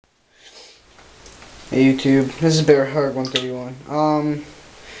Hey YouTube, this is Bear Hug 131. I'm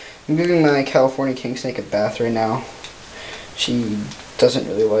giving my California king snake a bath right now. She doesn't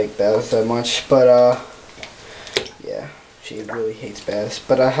really like baths that much, but yeah, she really hates baths.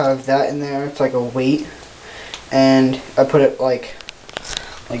 But I have that in there. It's like a weight, and I put it like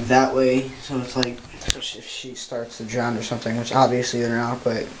that way, so it's like so if she starts to drown or something, which obviously they're not,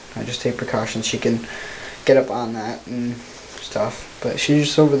 but I just take precautions. She can get up on that and stuff. But she's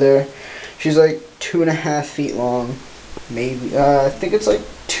just over there. She's like 2.5 feet long, maybe. I think it's like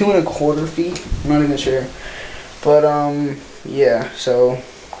 2.25 feet. I'm not even sure. But yeah. So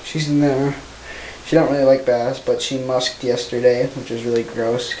she's in there. She don't really like baths, but she musked yesterday, which was really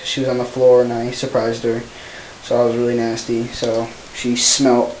gross. Cause she was on the floor and I surprised her, so I was really nasty. So she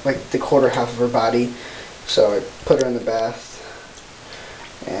smelled like the quarter half of her body. So I put her in the bath,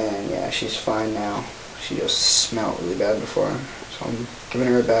 and yeah, she's fine now. She just smelled really bad before, so I'm giving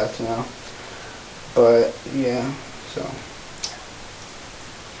her a bath now. But yeah, so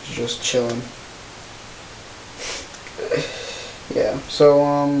she's just chilling. Yeah,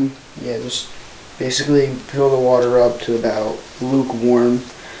 so yeah, just basically fill the water up to about lukewarm,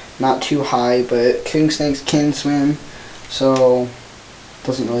 not too high, but king snakes can swim, so it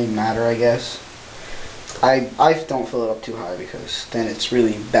doesn't really matter, I guess. I don't fill it up too high because then it's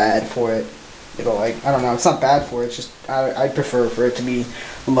really bad for it. It'll like, I don't know, it's not bad for it, it's just I prefer for it to be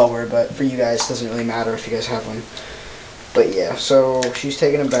lower, but for you guys it doesn't really matter if you guys have one. But yeah, so she's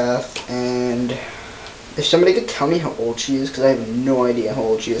taking a bath, and if somebody could tell me how old she is, because I have no idea how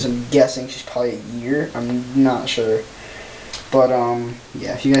old she is. I'm guessing she's probably a year. I'm not sure. But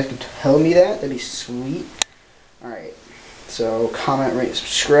yeah, if you guys could tell me that, that'd be sweet. Alright, so comment, rate,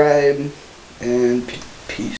 subscribe, and peace.